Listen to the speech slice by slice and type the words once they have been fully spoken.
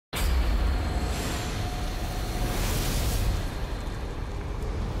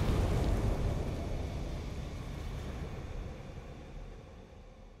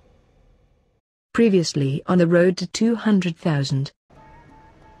Previously on the road to 200,000.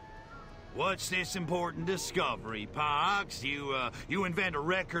 What's this important discovery, Pox? You invent a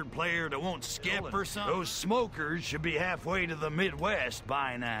record player that won't skip or something? Those smokers should be halfway to the Midwest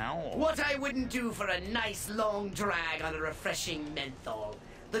by now. What I wouldn't do for a nice long drag on a refreshing menthol.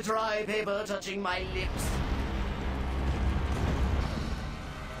 The dry paper touching my lips.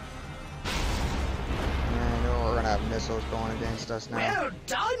 I know we're gonna have missiles going against us now. Well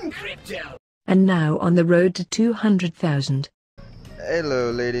done, Crypto! And now on the road to 200,000. Hello,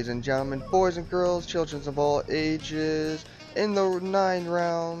 ladies and gentlemen, boys and girls, children of all ages, in the 9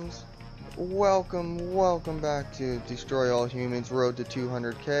 rounds. Welcome back to Destroy All Humans Road to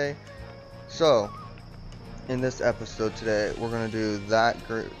 200K. So, in this episode today, we're gonna do that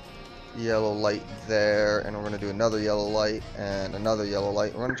yellow light there, and we're gonna do another yellow light and another yellow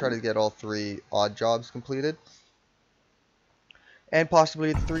light. We're gonna try to get all 3 odd jobs completed, and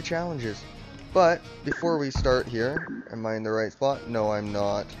possibly the 3 challenges. But before we start here, am I in the right spot? No, I'm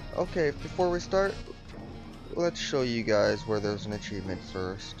not. Okay, before we start, let's show you guys where there's an achievement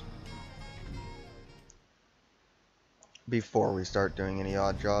first. Before we start doing any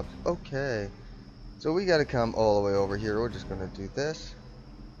odd jobs. Okay, so we gotta come all the way over here. We're just gonna do this.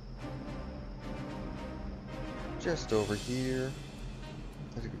 Just over here.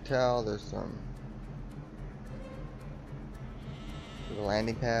 As you can tell, there's some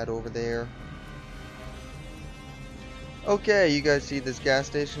landing pad over there. Okay, you guys see this gas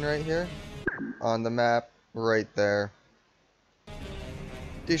station right here? On the map, right there.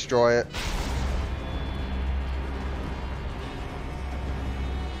 Destroy it.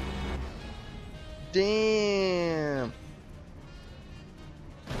 Damn!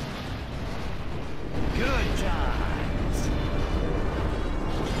 Good times.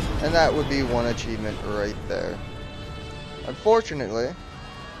 And that would be 1 achievement right there. Unfortunately,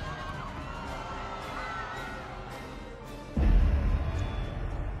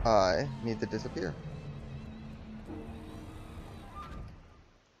 I need to disappear.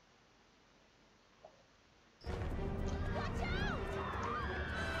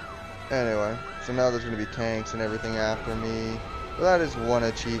 Anyway, so now there's going to be tanks and everything after me. Well, that is 1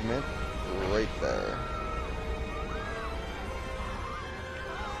 achievement right there.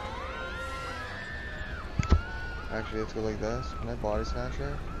 Actually, let's go like this. Can I body snatch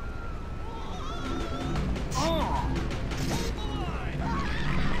her?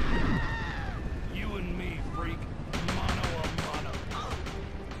 You and me, freak. Mano a mano.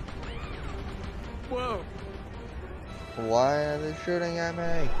 Whoa. Why are they shooting at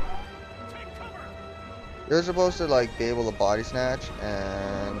me? You're supposed to like be able to body snatch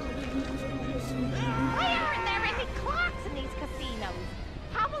and Why aren't there any clocks in these casinos?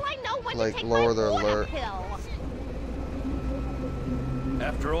 How will I know when like to take lower my their water alert. pill?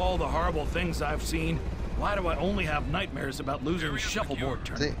 After all the horrible things I've seen, why do I only have nightmares about losing shuffleboard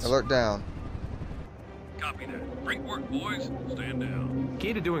See, tournaments? alert down. Copy that. Great work, boys. Stand down.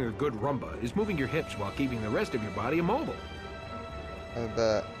 Key to doing a good rumba is moving your hips while keeping the rest of your body immobile. I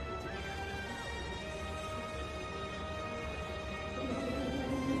bet.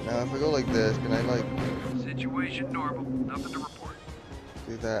 Now if I go like this, can I like Situation normal. Nothing to report.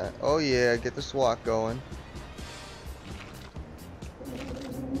 do that? Oh yeah, get the SWAT going.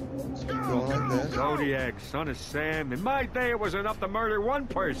 Let's keep going like this. Zodiac, son of Sam. In my day, it was enough to murder 1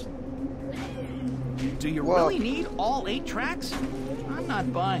 person. Do you Well- really need all 8 tracks? I'm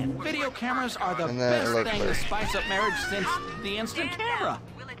not buying. Video cameras are the And then it best looks thing to like- spice up marriage since the instant camera.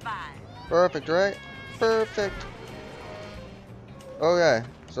 Perfect, right? Perfect. Okay,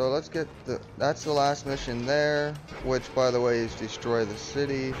 so let's get that's the last mission there, which by the way is destroy the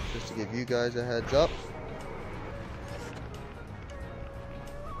city, just to give you guys a heads up.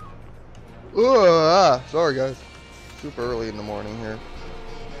 Sorry guys. Super early in the morning here.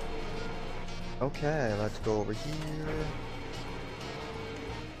 Okay, let's go over here.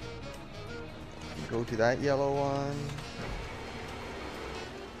 Go to that yellow one.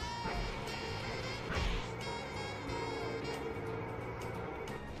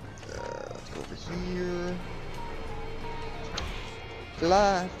 Let's go over here.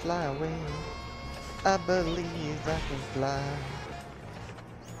 Fly, fly away. I believe I can fly.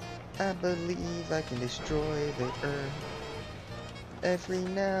 I believe I can destroy the earth. Every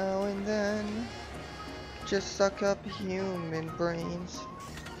now and then, just suck up human brains.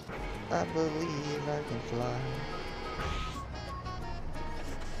 I believe I can fly.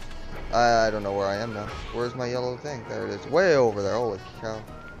 I don't know where I am now. Where's my yellow thing? There it is. Way over there. Holy cow.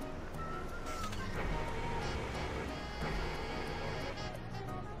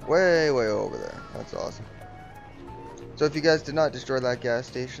 Way over there. That's awesome. So if you guys did not destroy that gas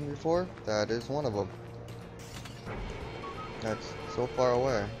station before, that is one of them. That's so far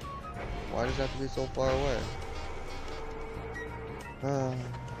away. Why does it have to be so far away?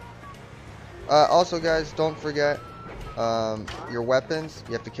 Also guys, don't forget your weapons.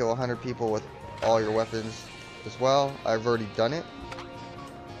 You have to kill 100 people with all your weapons as well. I've already done it.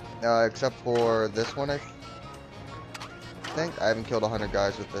 Except for this one, I think. I haven't killed 100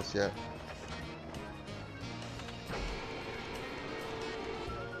 guys with this yet.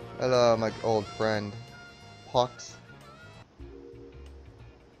 Hello, my old friend, Pox.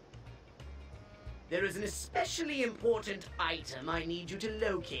 There is an especially important item I need you to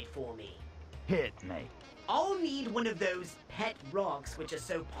locate for me. Hit me. I'll need one of those pet rocks which are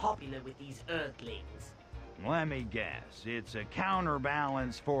so popular with these Earthlings. Let me guess. It's a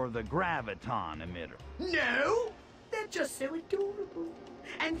counterbalance for the graviton emitter. No! They're just so adorable.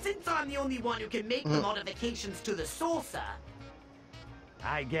 And since I'm the only one who can make the modifications to the saucer...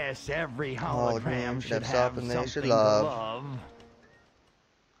 I guess every hologram should have something something they should to love. love.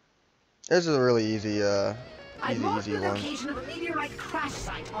 This is a really easy, I've marked easy the one. location of a meteorite crash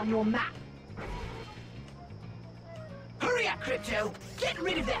site on your map. Hurry up, Crypto! Get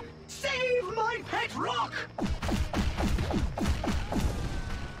rid of them! Save my pet rock!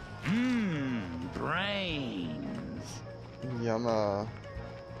 Brains. Yumma.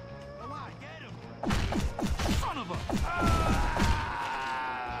 Son of a...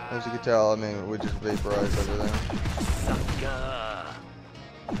 As you can tell, I mean, we just vaporized everything. Sucker.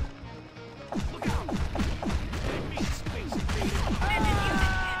 Look out.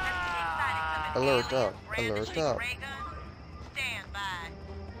 Alert up. Alert up.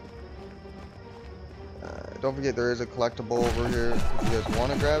 Don't forget there is a collectible over here. If you guys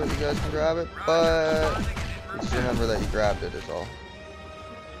want to grab it, you guys can grab it. But just remember that you grabbed it is all.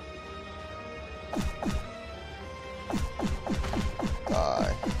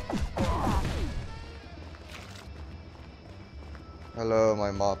 Die. Hello, my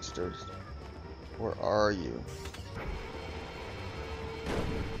mobsters. Where are you?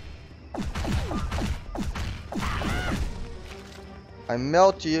 I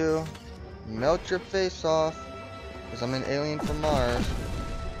melt you. Melt your face off. Because I'm an alien from Mars.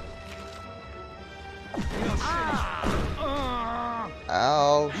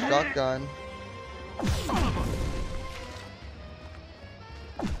 Ow, shotgun.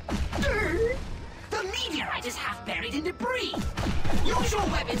 The meteorite is half buried in debris. Use your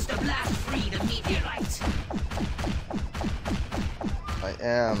weapons to blast free the meteorite. I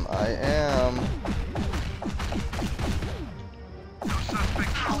am.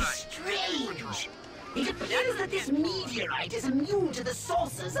 How strange! It appears that this meteorite is immune to the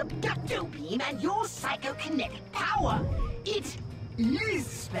saucer's abducto beam and your psychokinetic power. It is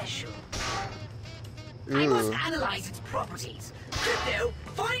special. I must analyze its properties. Crypto,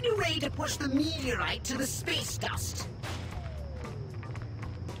 find a way to push the meteorite to the space dust.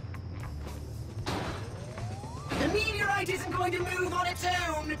 The meteorite isn't going to move on its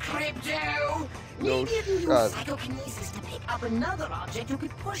own, Crypto. Maybe if you use psychokinesis to pick up another object, you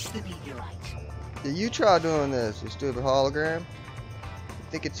could push the meteorite. Yeah, you try doing this, you stupid hologram. You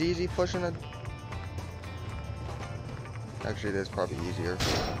think it's easy pushing it? Actually, it is probably easier.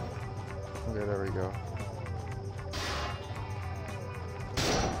 Okay, there we go.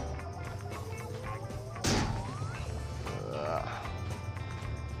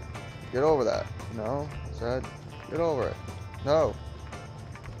 Get over that. No? Said, get over it. No.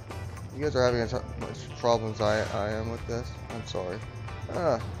 You guys are having as much problems I am with this. I'm sorry.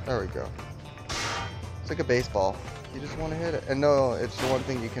 There we go. It's like a baseball. You just want to hit it. And no, it's the one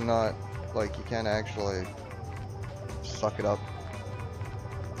thing you cannot, like, you can't actually suck it up.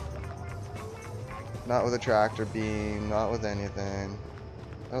 Not with a tractor beam, not with anything.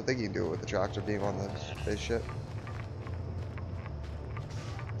 I don't think you can do it with a tractor beam on the spaceship.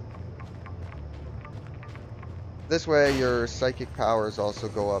 This way your psychic powers also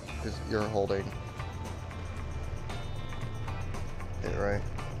go up because you're holding it, right?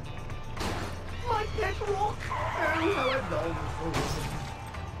 My pet rock! Oh, how I long for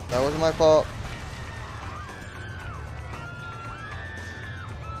it. That wasn't my fault.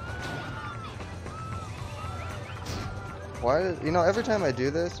 Why did, you know, every time I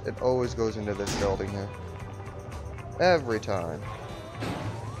do this, it always goes into this building here. Every time.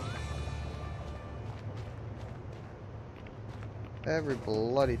 Every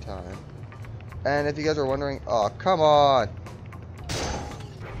bloody time. And if you guys are wondering, oh, come on!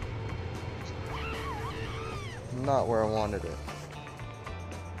 Not where I wanted it.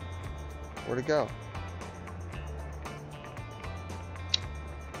 Where'd it go?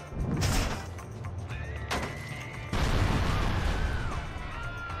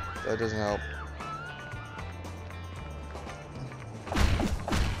 that doesn't help.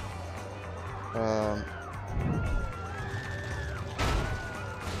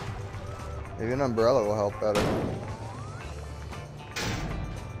 Maybe an umbrella will help better.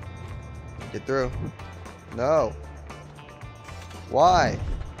 Get through. No. Why?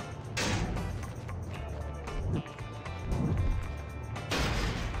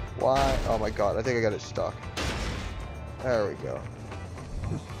 Why? Oh my god, I think I got it stuck. There we go.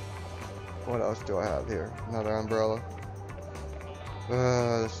 What else do I have here? Another umbrella.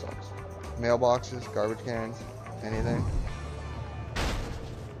 This sucks. Mailboxes, garbage cans, anything.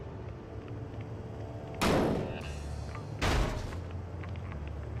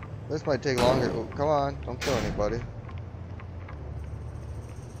 This might take longer. Oh, come on, don't kill anybody.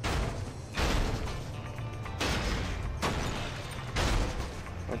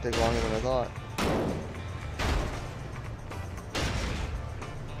 Might take longer than I thought.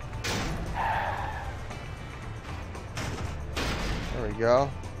 There we go.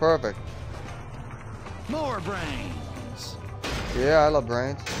 Perfect. More brains. Yeah, I love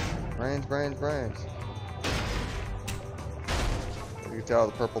brains. Brains, brains, brains. You can tell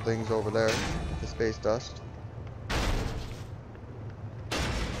the purple thing's over there. The space dust.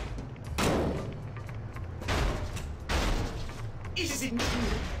 Isn't you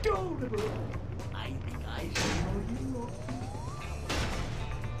adorable? I think I should know you.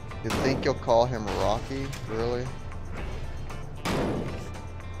 You think you'll call him Rocky? Really?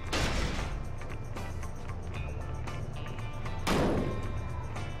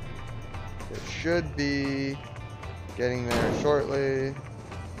 It should be getting there shortly.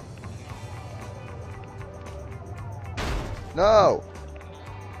 No!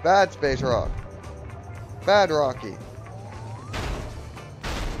 Bad Space Rock. Bad Rocky.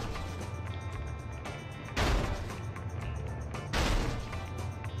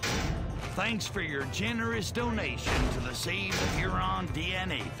 Thanks for your generous donation to the Save the Furon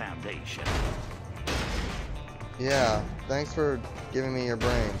DNA Foundation. Yeah, thanks for giving me your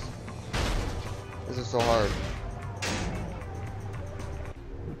brains. This is so hard.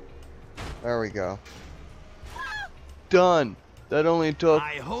 There we go. Done. That only took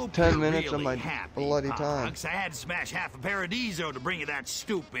I hope 10 you're minutes really of my happy, bloody time. Pogs. I had to smash half a Paradiso to bring you that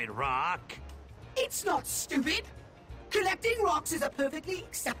stupid rock. It's not stupid. Collecting rocks is a perfectly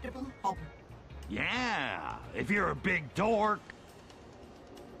acceptable hobby. Yeah, if you're a big dork.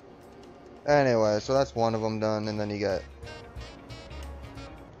 Anyway, so that's one of them done, and then you get...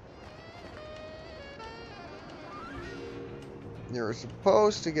 You're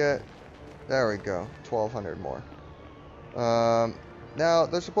supposed to get... There we go, 1,200 more. Now,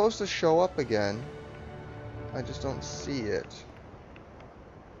 they're supposed to show up again. I just don't see it.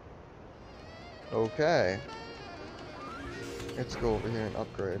 Okay. Let's go over here and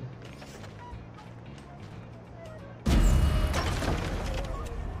upgrade.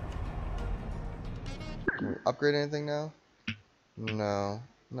 Can we upgrade anything now? No,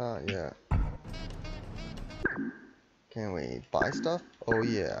 not yet. Can we buy stuff? Oh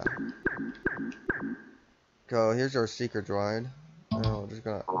yeah. Go, here's our secret droid. And we're just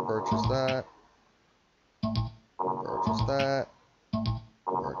gonna purchase that. Purchase that.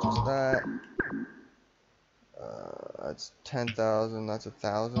 Purchase that. That's 10,000, that's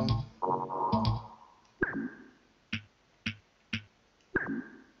 1,000.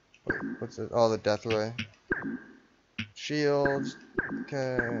 Wait, what's it? Oh, the death ray. Shields.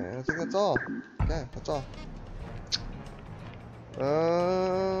 Okay, I think that's all. Okay, that's all.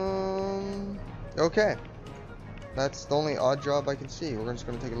 Okay. That's the only odd job I can see. We're just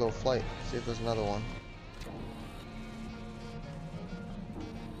gonna take a little flight, see if there's another one.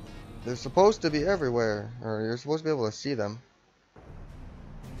 They're supposed to be everywhere, or you're supposed to be able to see them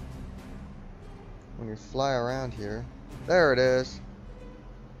when you fly around here. There it is.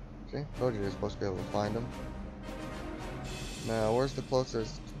 See? Told you you're supposed to be able to find them. Now, where's the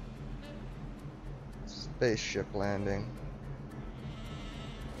closest spaceship landing?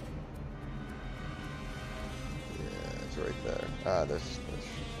 Yeah, it's right there. Ah, there's a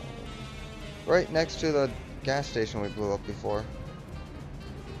spaceship landing. Right next to the gas station we blew up before.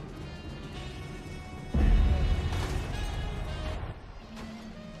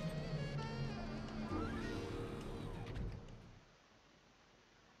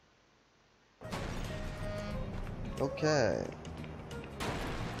 Okay.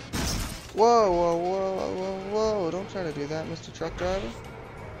 Whoa, whoa, whoa, whoa, whoa. Don't try to do that, Mr. Truck Driver.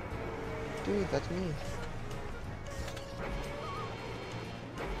 Dude, that's me.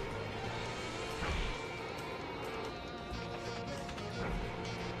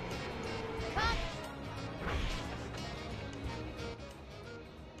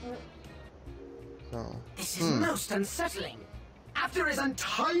 is most unsettling. After his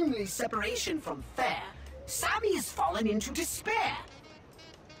untimely separation from Fair, Sammy has fallen into despair.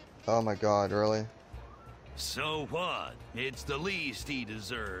 Oh my god, really? So what? It's the least he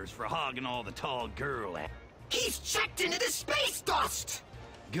deserves for hogging all the tall girl at. He's checked into the space dust!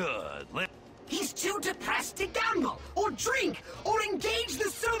 Good. He's too depressed to gamble, or drink, or engage the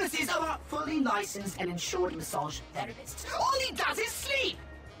services of a fully licensed and insured massage therapist. All he does is sleep!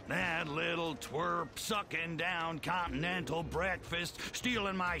 That little twerp sucking down continental breakfast,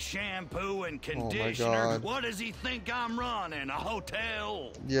 stealing my shampoo and conditioner. God. What does he think I'm running? A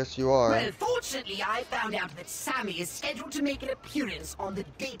hotel? Yes, you are. Well, fortunately, I found out that Sammy is scheduled to make an appearance on the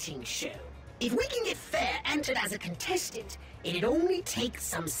dating show. If we can get Fair entered as a contestant, it'd only take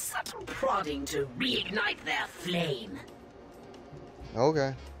some subtle prodding to reignite their flame.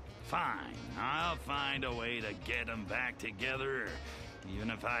 Okay. Fine. I'll find a way to get them back together, even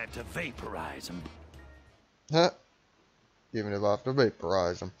if I have to vaporize them. Huh. Even if I have to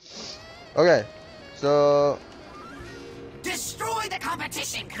vaporize them. Okay. So... Destroy the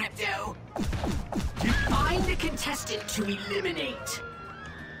competition, Crypto! Find a contestant to eliminate.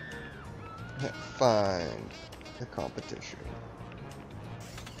 Find the competition.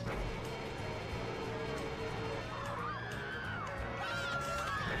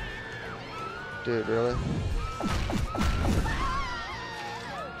 Dude, really?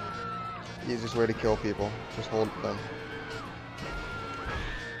 Easiest way to kill people. Just hold them.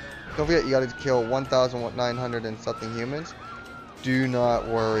 Don't forget, you gotta kill 1,900 and something humans. Do not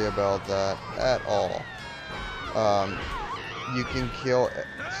worry about that at all. You can kill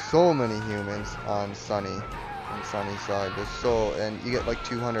so many humans on Sunny's side. And you get like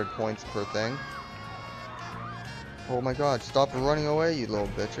 200 points per thing. Oh my god, stop running away, you little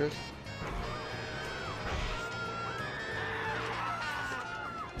bitches.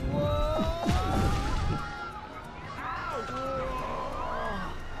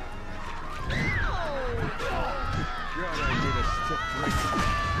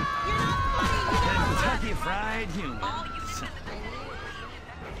 Kentucky Fried Humans.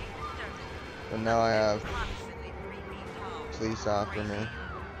 And now I have police after me.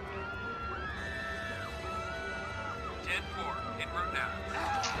 10-4, en route now.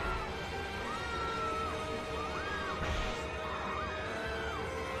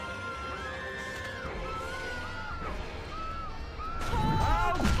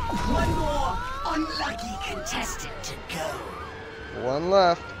 One more unlucky contestant to go. One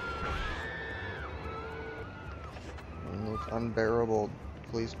left. And this unbearable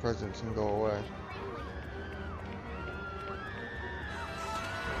police presence can go away.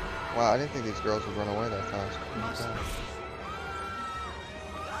 Wow, I didn't think these girls would run away that fast.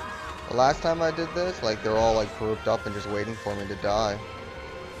 The last time I did this, like, they're all like grouped up and just waiting for me to die.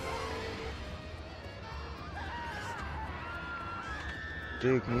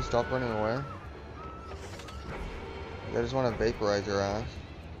 Dude, can you stop running away? I just want to vaporize your ass.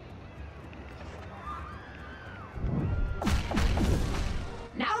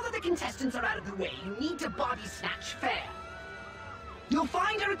 Now that the contestants are out of the way, you need to body snatch Fair. You'll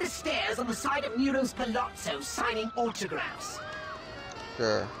find her at the stairs on the side of Nero's Palazzo signing autographs.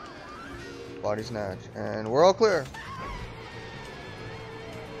 Sure. Body snatch. And we're all clear.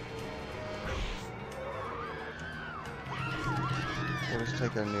 We'll just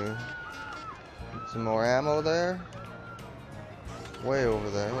take a new... Some more ammo there. Way over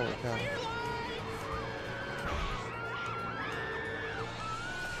there. Holy cow.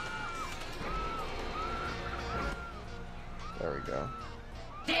 There we go.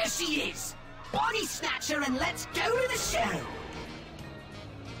 There she is! Body snatch her and let's go to the show!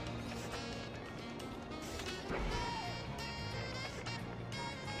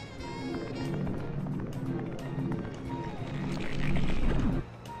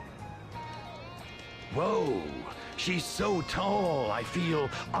 Whoa, she's so tall, I feel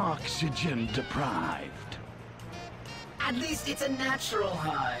oxygen deprived. At least it's a natural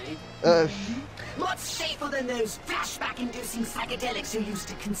high. Much safer than those flashback-inducing psychedelics you used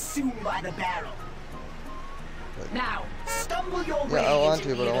to consume by the barrel. Now, stumble your way Yeah, I want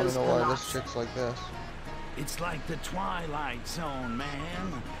into to, but I want Nero's to know why Palazzo. this chick's like this. It's like the Twilight Zone,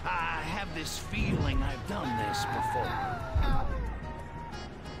 man. I have this feeling I've done this before.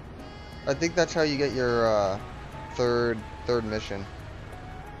 I think that's how you get your third mission.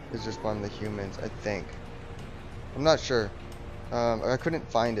 Is just find the humans, I think. I'm not sure. I couldn't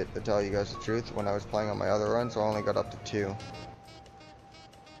find it, to tell you guys the truth, when I was playing on my other run, so I only got up to 2.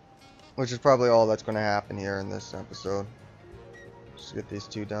 Which is probably all that's going to happen here in this episode. Just get these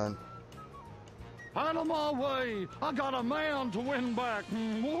 2 done. Out of my way! I got a man to win back.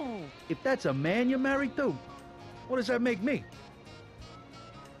 Whoa. If that's a man you're married to, what does that make me?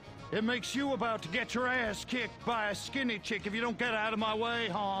 It makes you about to get your ass kicked by a skinny chick if you don't get out of my way,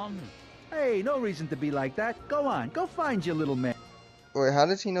 hon. Hey, no reason to be like that. Go on, go find your little man. Wait, how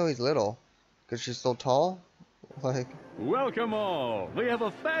does he know he's little? Because she's so tall? Like... Welcome all. We have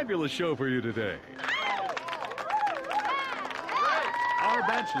a fabulous show for you today. Our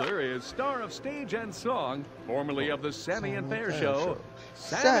bachelor is star of stage and song, formerly of the Sammy and Fair Show,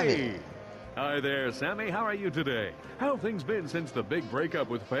 Sammy. Hi there, Sammy. How are you today? How have things been since the big breakup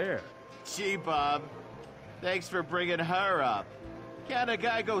with Fair? Gee, Bob. Thanks for bringing her up. Can a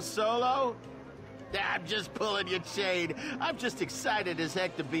guy go solo? I'm just pulling your chain. I'm just excited as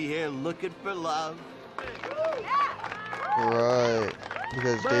heck to be here looking for love. Right.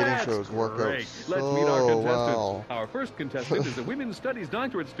 Because dating shows work out so Let's meet our contestants. well. Our first contestant is a women's studies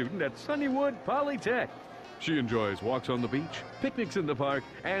doctorate student at Sunnywood Polytech. She enjoys walks on the beach, picnics in the park,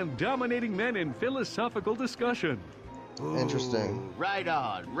 and dominating men in philosophical discussion. Interesting. Right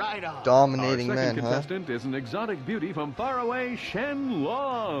on, right on. Dominating Our second men, huh? contestant is an exotic beauty from faraway Shen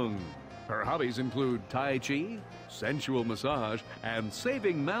Long. Her hobbies include Tai Chi, sensual massage, and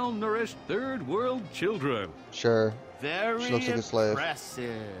saving malnourished third world children. Sure. Very She looks like a slave.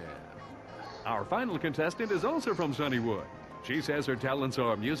 impressive. Our final contestant is also from Sunnywood. She says her talents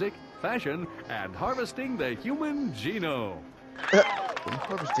are music, fashion, and harvesting the human genome.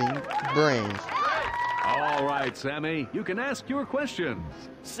 Harvesting brains. All right, Sammy, you can ask your questions.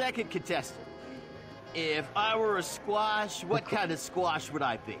 Second contestant. If I were a squash, what kind of squash would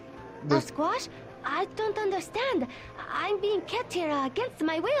I be? A squash? I don't understand. I'm being kept here against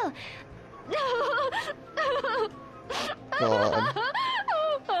my will. God.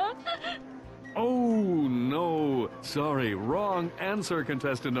 Oh, no. Sorry, wrong answer,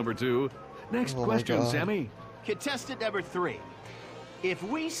 contestant number 2. Next Oh my question, God. Sammy. Contestant number 3. If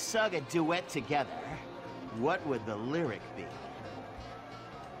we sung a duet together, what would the lyric be?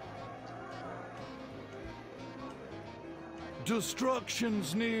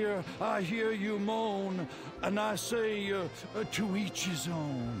 Destruction's near, I hear you moan, and I say to each his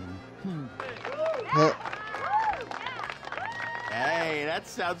own. Hey, that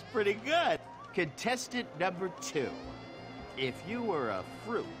sounds pretty good. Contestant number 2. If you were a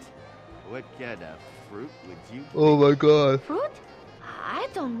fruit, what kind of fruit would you be? Oh my God. Fruit? I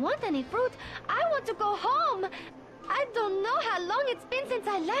don't want any fruit. I want to go home. I don't know how long it's been since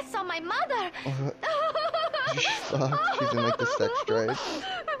I last saw my mother. Fuck, she's gonna make the sex drive.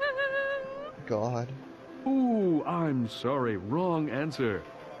 God. Ooh, I'm sorry, wrong answer.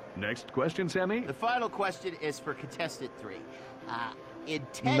 Next question, Sammy. The final question is for contestant 3. In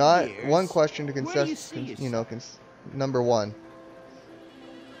 10 Not years, one question to where do you contest, see yourself? you know, number 1.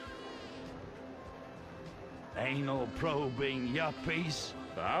 Anal probing yuppies.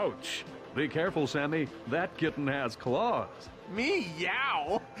 Ouch. Be careful, Sammy. That kitten has claws. Me?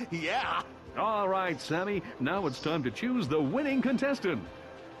 Yow! Yeah. All right, Sammy. Now it's time to choose the winning contestant.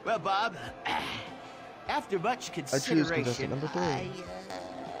 Well, Bob, after much choose consideration, contestant number 3. I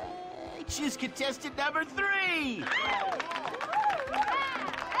choose contestant number 3.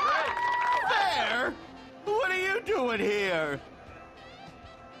 Fair? What are you doing here?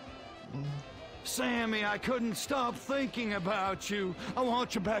 Sammy, I couldn't stop thinking about you. I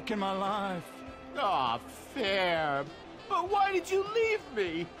want you back in my life. Aw, Fair. But why did you leave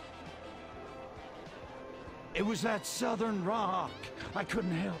me? It was that southern rock. I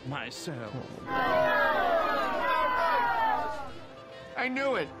couldn't help myself. I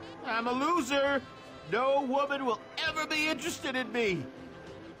knew it. I'm a loser. No woman will ever be interested in me.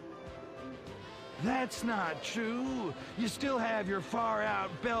 That's not true. You still have your far-out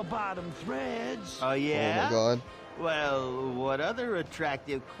bell-bottom threads. Oh, yeah? Oh my God. Well, what other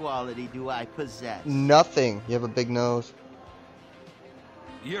attractive quality do I possess? Nothing. You have a big nose.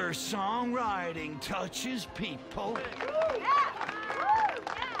 Your songwriting touches people.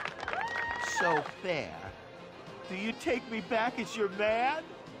 So Fair. Do you take me back as your man?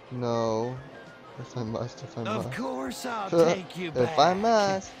 No. If I must, if I must. Of course I'll take you back. If I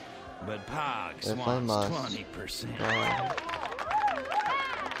must. But Pogs If I wants must. 20%.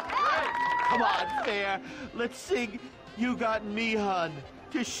 Come on, Fair. Let's sing You Got Me, Hun,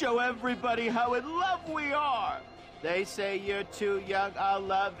 to show everybody how in love we are. They say you're too young, our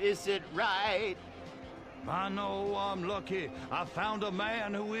love isn't right. I know I'm lucky. I found a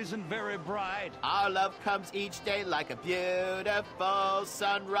man who isn't very bright. Our love comes each day like a beautiful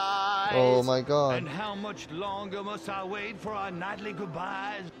sunrise. Oh my God. And how much longer must I wait for our nightly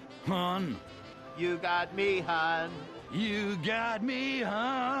goodbyes? Hun, You got me, hun. you got me,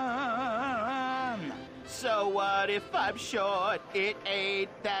 hun. on. So what if I'm short? It ain't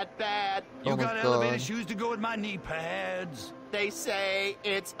that bad. You Oh my got God. elevator shoes to go with my knee pads. They say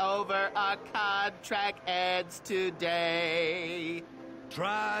it's over. Our contract ends today.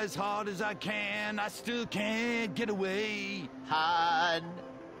 Try as hard as I can, I still can't get away. Han,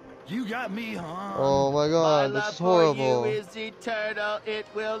 You got me, hon. Oh my my God, this love is for horrible. you is eternal. It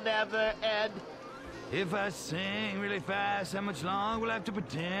will never end. If I sing really fast, how much longer will I have to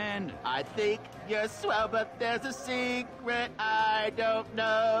pretend? I think you're swell, but there's a secret I don't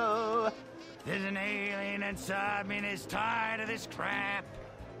know. There's an alien inside me and it's tired of this crap.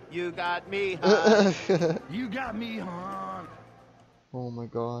 You got me, Han. You got me, hon. Oh my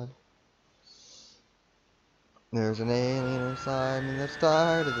God. There's an alien inside me that's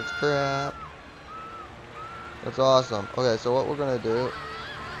tired of this crap. That's awesome. Okay, so what we're gonna do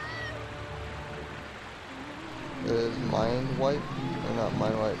is mind wipe, or not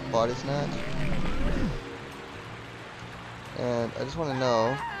mind wipe, body snatch. And I just want to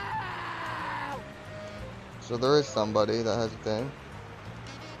know. So there is somebody that has a thing.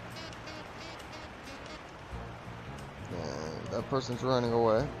 And that person's running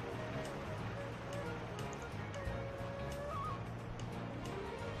away.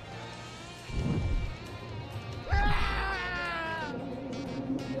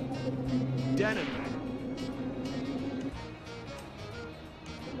 Denim.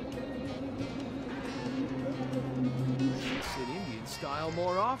 Sit Indian style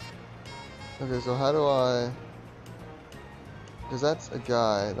more often. Okay, so how do I... Because that's a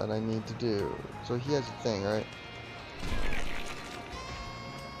guy that I need to do. So he has a thing, right?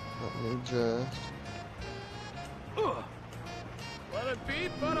 Let me just... Bada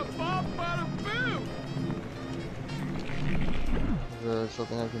beep, bada bop, bada boom. Is there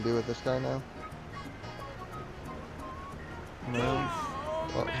something I can do with this guy now? No?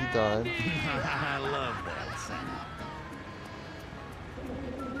 Oh, he died. I love that sound.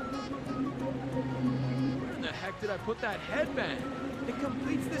 Where in the heck did I put that headband? It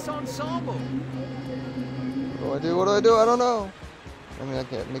completes this ensemble. What do I do? What do I do? I don't know. I mean, I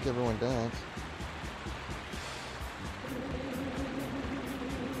can't make everyone dance.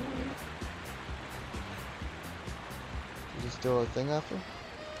 Is he still a thing after?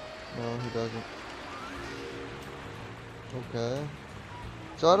 No, he doesn't. Okay.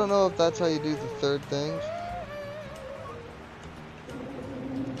 So I don't know if that's how you do the third thing.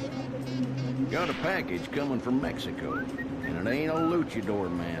 Got a package coming from Mexico, and it ain't a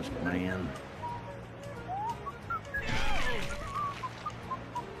luchador mask, man.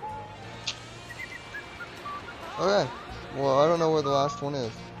 Okay. Well, I don't know where the last one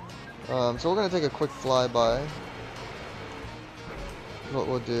is. So we're gonna take a quick flyby. What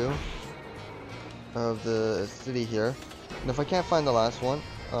we'll do of the city here, and if I can't find the last one,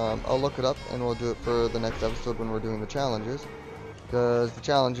 I'll look it up and we'll do it for the next episode when we're doing the challenges, because the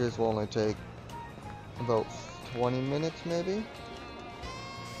challenges will only take about 20 minutes, maybe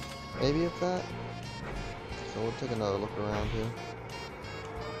if that. So we'll take another look around here.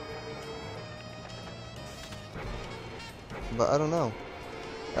 But I don't know.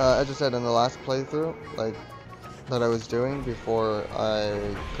 As I said in the last playthrough, like that I was doing before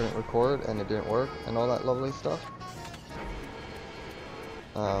I couldn't record and it didn't work and all that lovely stuff.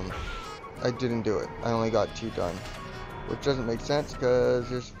 I didn't do it. I only got 2 done, which doesn't make sense because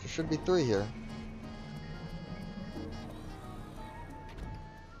there should be 3 here.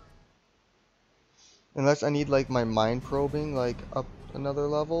 Unless I need like my mind probing like up another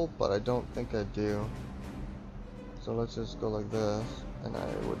level, but I don't think I do. So let's just go like this, and I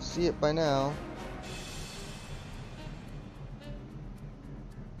would see it by now.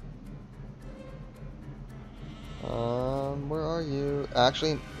 Where are you?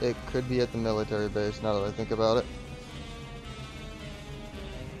 Actually, it could be at the military base now that I think about it.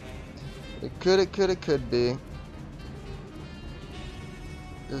 It could be.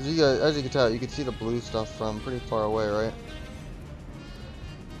 As you can tell, you can see the blue stuff from pretty far away, right?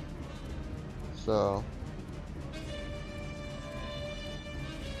 So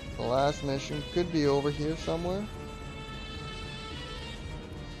the last mission could be over here somewhere.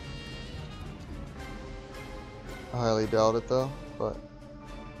 I highly doubt it though, but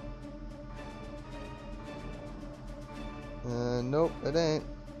nope, it ain't.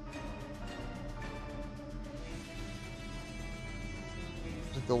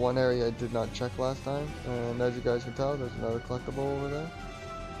 Just the one area I did not check last time, and as you guys can tell, there's another collectible over there.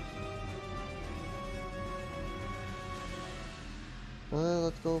 Well,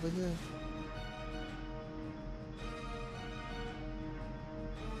 let's go over here.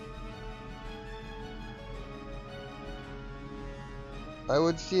 I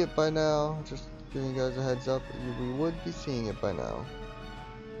would see it by now, just giving you guys a heads up. We would be seeing it by now.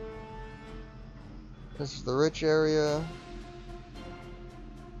 This is the rich area.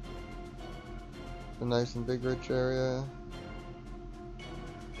 The nice and big rich area.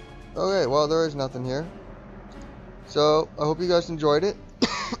 Okay, well, there is nothing here. So, I hope you guys enjoyed it.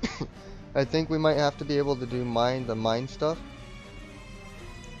 I think we might have to be able to do the mine stuff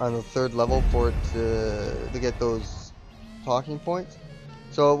on the 3rd level for it to get those talking points.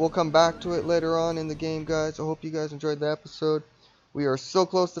 So, we'll come back to it later on in the game, guys. I hope you guys enjoyed the episode. We are so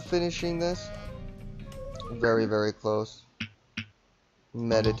close to finishing this. Very, very close.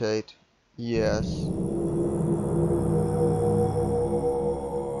 Meditate. Yes.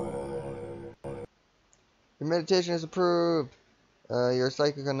 Your meditation is approved. Your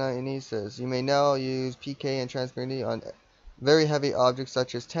psychokinesis. You may now use PK and transparency on very heavy objects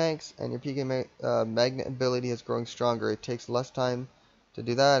such as tanks, and your PK magnet ability is growing stronger. It takes less time to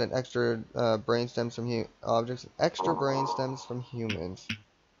do that, and extra brain stems from objects. Extra brain stems from humans.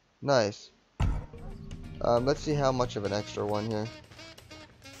 Nice. Let's see how much of an extra one here.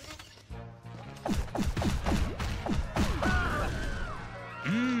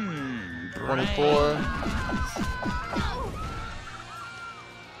 24.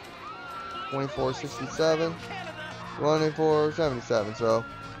 2467, 2477, so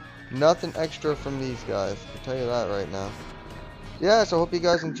nothing extra from these guys, I'll tell you that right now. Yeah, so I hope you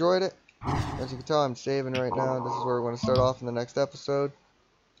guys enjoyed it. As you can tell, I'm saving right now. This is where we're going to start off in the next episode.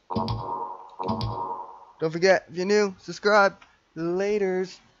 Don't forget, if you're new, subscribe.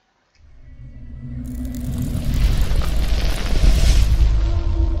 Laters.